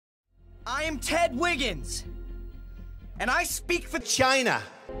I am Ted Wiggins, and I speak for China.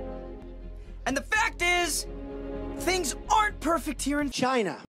 And the fact is, things aren't perfect here in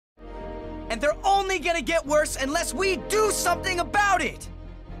China. And they're only gonna get worse unless we do something about it.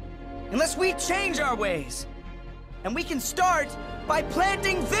 Unless we change our ways. And we can start by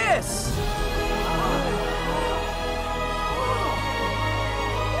planting this.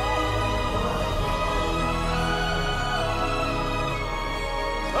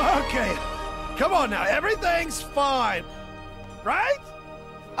 Okay, come on now, everything's fine, right?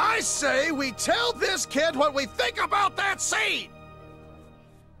 I say we tell this kid what we think about that seed!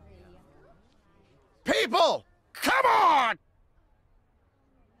 People, come on!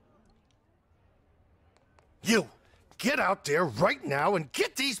 You, get out there right now and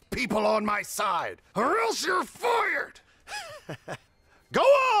get these people on my side, or else you're fired! Go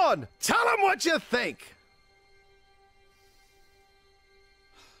on, tell them what you think!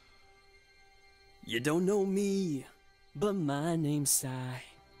 You don't know me, but my name's Cy.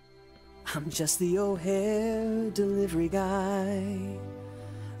 I'm just the O'Hare delivery guy.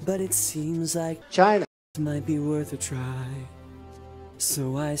 But it seems like China might be worth a try.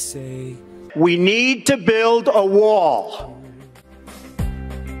 So I say, we need to build a wall.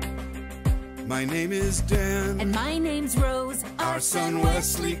 My name is Dan, and my name's Rose. Our son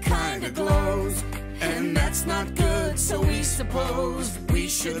Wesley kinda glows, and that's not good, so we suppose we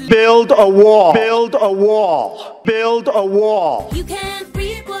should Build a wall. Build a wall. Build a wall. You can't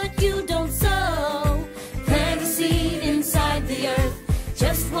reap what you don't sow. Plant a seed inside the earth.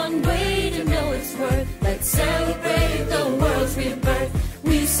 Just one way to know its worth. Let's celebrate the world's rebirth.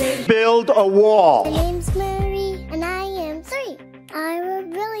 We say, Build a wall. My name's Mary, and I am 3. I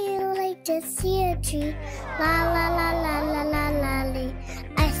would really like to see a tree. La la la la la la la lee.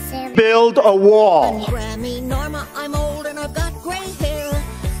 I said, Build a wall. I'm Grammy Norma, I'm old and I've got gray hair.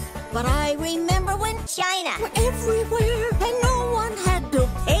 But I remember when China. we're everywhere and no one had to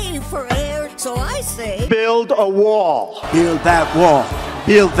pay for air. So I say, Build a wall. Build that wall.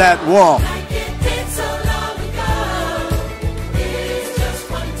 Build that wall. Like it did so long ago. It's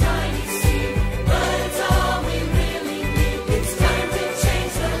just one tiny seed, but it's all we really need. It's time to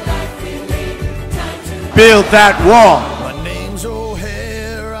change the life we lead. Time to Build that wall. My name's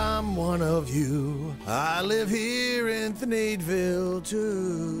O'Hare, I'm one of you. I live here in Thneedville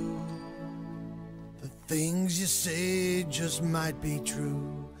too. The things you say just might be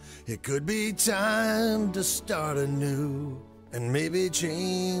true. It could be time to start anew and maybe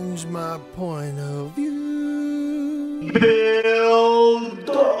change my point of view. Build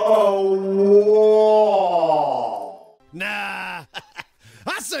a wall. Nah,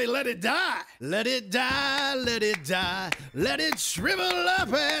 I say let it die. Let it die, let it die. Let it shrivel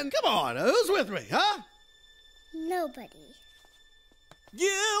up and come on, who's with me, huh? nobody.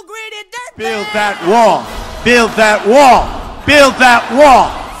 You greedy dirt Build that wall. Build that wall. Build that wall.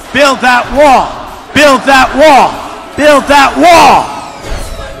 Build that wall. Build that wall. Build that wall.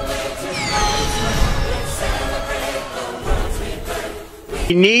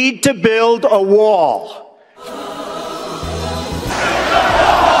 We need to build a wall.